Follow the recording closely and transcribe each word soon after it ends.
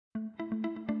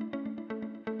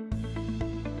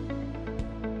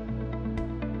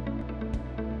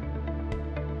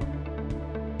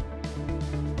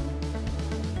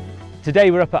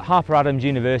Today we're up at Harper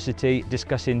University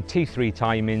discussing T3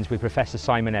 timings with Professor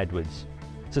Simon Edwards.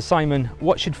 So Simon,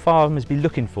 what should farmers be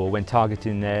looking for when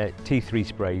targeting their T3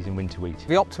 sprays in winter wheat?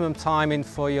 The optimum timing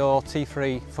for your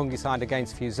T3 fungicide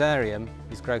against Fusarium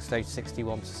is growth stage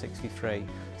 61 to 63.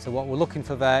 So what we're looking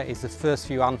for there is the first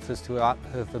few anthers to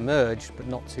have emerged, but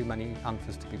not too many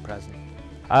anthers to be present.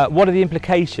 What are the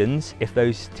implications if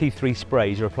those T3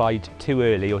 sprays are applied too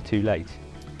early or too late?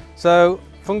 So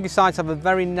fungicides have a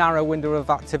very narrow window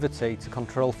of activity to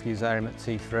control Fusarium at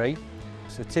T3.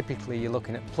 So typically you're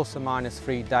looking at plus or minus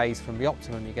 3 days from the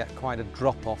optimum, you get quite a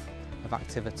drop off of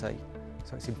activity.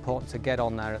 So it's important to get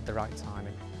on there at the right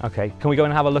timing. Okay, can we go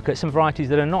and have a look at some varieties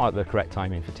that are not at the correct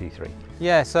timing for T3?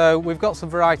 Yeah, so we've got some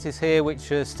varieties here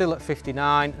which are still at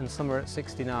 59 and some are at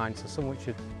 69. So some which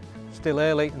are still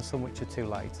early and some which are too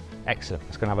late. Excellent,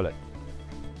 let's go and have a look.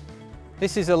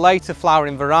 This is a later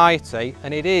flowering variety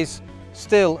and it is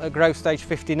still at growth stage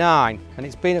 59, and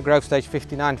it's been at growth stage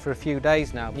 59 for a few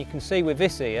days now. You can see with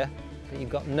this here that you've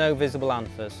got no visible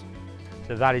anthers.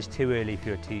 So that is too early for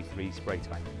your T3 spray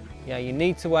timing? Yeah, you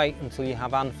need to wait until you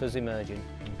have anthers emerging.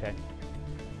 Okay.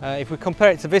 If we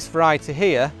compare it to this variety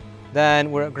here,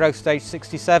 then we're at growth stage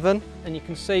 67, and you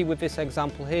can see with this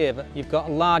example here that you've got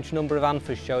a large number of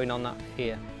anthers showing on that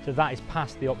here. So that is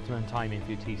past the optimum timing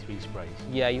for your T3 sprays?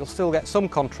 Yeah, you'll still get some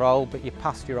control, but you're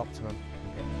past your optimum.